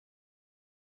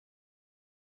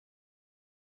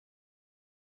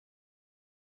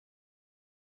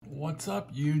What's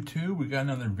up, YouTube? We got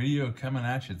another video coming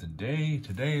at you today.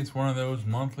 Today is one of those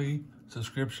monthly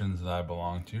subscriptions that I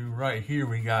belong to. Right here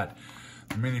we got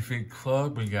the Minifig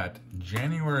Club. We got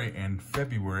January and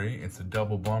February. It's a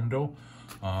double bundle.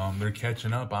 They're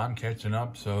catching up. I'm catching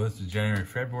up. So this is January,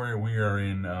 February. We are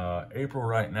in April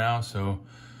right now. So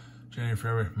January,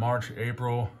 February, March,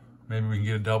 April. Maybe we can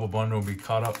get a double bundle and be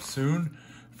caught up soon.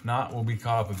 If not, we'll be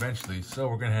caught up eventually. So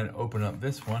we're gonna head and open up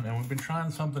this one, and we've been trying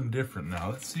something different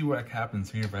now. Let's see what happens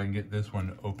here if I can get this one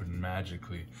to open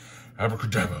magically.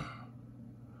 Abracadabra.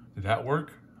 Did that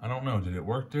work? I don't know. Did it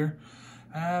work there?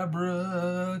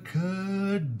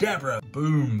 Abracadabra.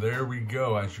 Boom, there we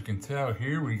go. As you can tell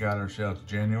here, we got ourselves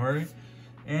January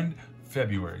and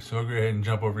February. So we'll go ahead and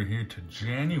jump over here to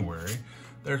January.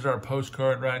 There's our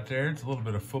postcard right there. It's a little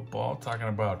bit of football talking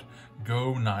about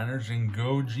Go Niners and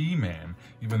Go G-Man.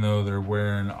 Even though they're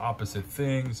wearing opposite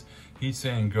things, he's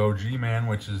saying Go G-Man,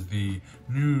 which is the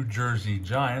New Jersey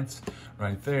Giants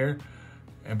right there.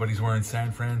 But he's wearing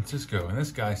San Francisco. And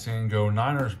this guy's saying Go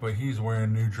Niners, but he's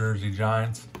wearing New Jersey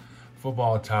Giants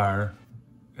football attire.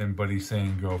 But he's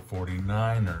saying Go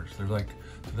 49ers.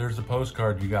 There's the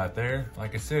postcard you got there.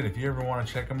 Like I said, if you ever want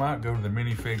to check them out, go to the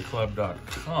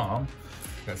minifigclub.com.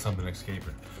 Got something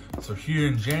escaping. So here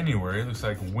in January, it looks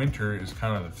like winter is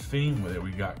kind of the theme that we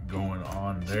got going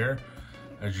on there.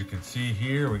 As you can see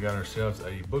here, we got ourselves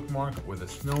a bookmark with a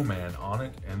snowman on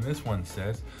it. And this one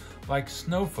says, like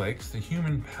snowflakes, the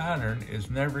human pattern is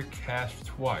never cast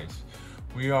twice.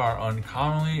 We are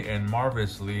uncommonly and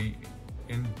marvelously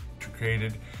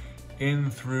integrated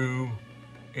in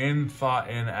thought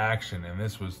and action. And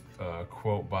this was a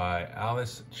quote by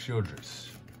Alice Childress.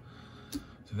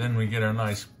 So then we get our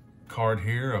nice card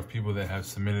here of people that have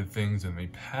submitted things in the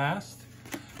past.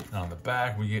 And on the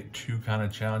back, we get two kind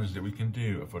of challenges that we can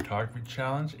do, a photography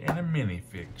challenge and a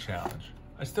minifig challenge.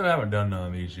 I still haven't done none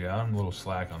of these yet. I'm a little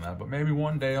slack on that, but maybe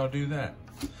one day I'll do that.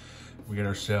 We get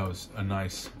ourselves a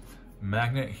nice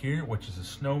magnet here, which is a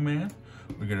snowman.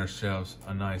 We get ourselves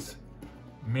a nice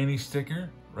mini sticker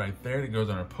right there that goes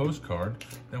on our postcard.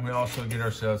 Then we also get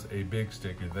ourselves a big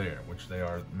sticker there, which they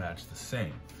are matched the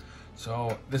same.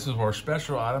 So this is our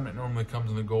special item. It normally comes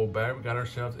in the gold bag. We got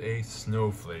ourselves a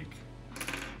snowflake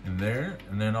in there.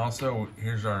 And then also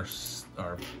here's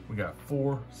we got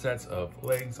 4 sets of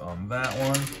legs on that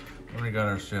one. Then we got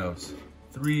ourselves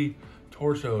 3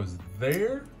 torsos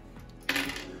there.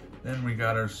 Then we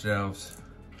got ourselves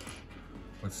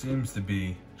what seems to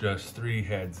be just 3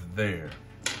 heads there.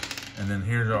 And then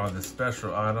here are the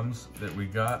special items that we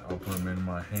got. I'll put them in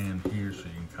my hand here so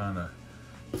you can kind of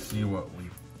see what we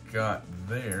got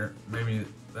there. Maybe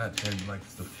that head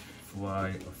likes to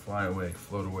fly away,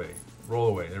 float away, roll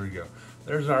away. There we go.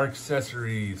 There's our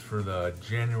accessories for the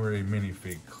January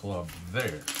Minifig Club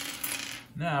there.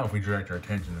 Now, if we direct our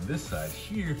attention to this side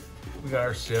here, we got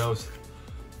ourselves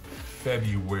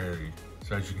February.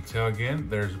 So as you can tell, again,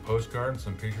 there's a postcard and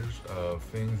some pictures of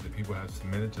things that people have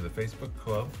submitted to the Facebook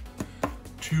Club.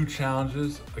 2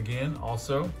 challenges, again,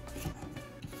 also.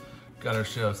 Got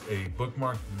ourselves a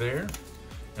bookmark there.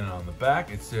 And on the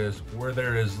back, it says, where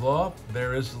there is love,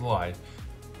 there is life.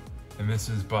 And this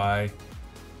is by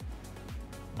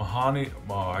Mr.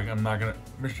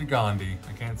 Gandhi.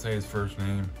 I can't say his first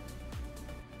name.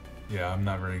 Yeah, I'm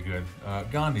not very good.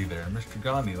 Gandhi there, Mr.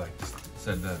 Gandhi, like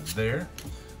said that there.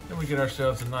 Then we get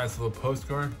ourselves a nice little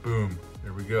postcard. Boom,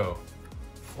 there we go.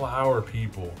 Flower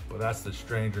people, but that's the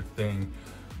Stranger Thing.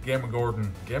 Gamma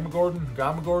Gordon, you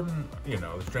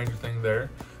know, the Stranger Thing there.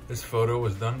 This photo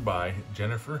was done by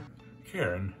Jennifer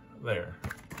Karen there.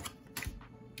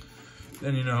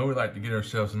 Then, you know, we like to get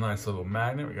ourselves a nice little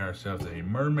magnet. We got ourselves a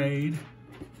mermaid.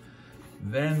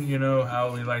 Then, you know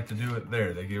how we like to do it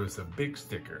there. They give us a big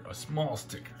sticker, a small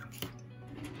sticker.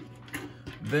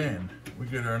 Then we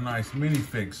get our nice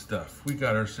minifig stuff. We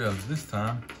got ourselves this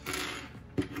time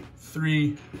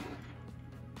 3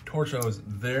 torsos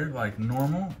there like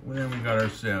normal. Then we got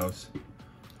ourselves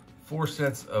 4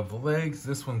 sets of legs.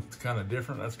 This one's kind of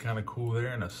different. That's kind of cool there,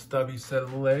 and a stubby set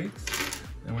of legs.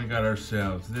 Then we got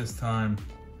ourselves this time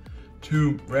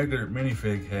 2 regular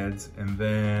minifig heads, and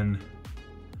then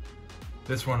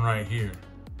this one right here,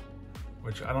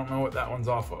 which I don't know what that one's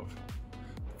off of.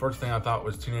 First thing I thought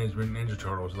was Teenage Mutant Ninja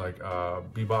Turtles, like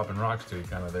Bebop and Rocksteady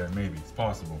kind of there. Maybe it's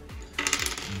possible.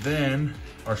 Then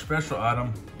our special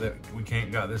item that we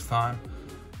got this time,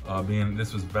 being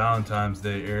this was Valentine's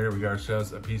Day area, we got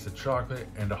ourselves a piece of chocolate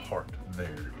and a heart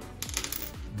there.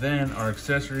 Then our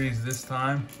accessories this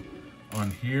time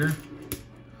on here,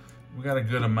 we got a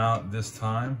good amount this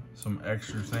time. Some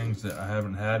extra things that I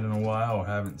haven't had in a while or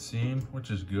haven't seen, which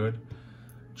is good.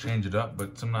 change it up,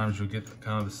 but sometimes you'll get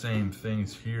kind of the same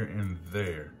things here and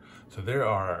there. So there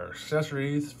are our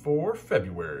accessories for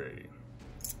February.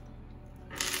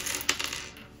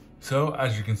 So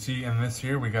as you can see in this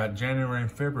here, we got January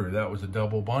and February. That was a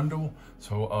double bundle.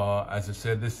 So as I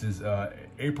said, this is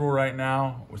April right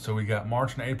now. So we got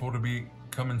March and April to be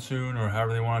coming soon, or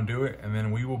however they want to do it. And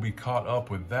then we will be caught up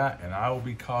with that, and I will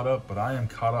be caught up, but I am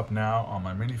caught up now on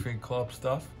my Minifig Club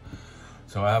stuff.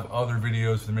 So I have other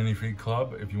videos for the Minifig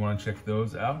Club if you want to check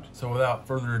those out. So without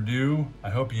further ado, I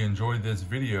hope you enjoyed this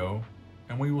video,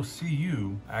 and we will see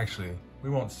you, actually, we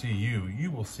won't see you,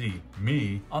 you will see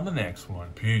me on the next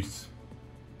one. Peace.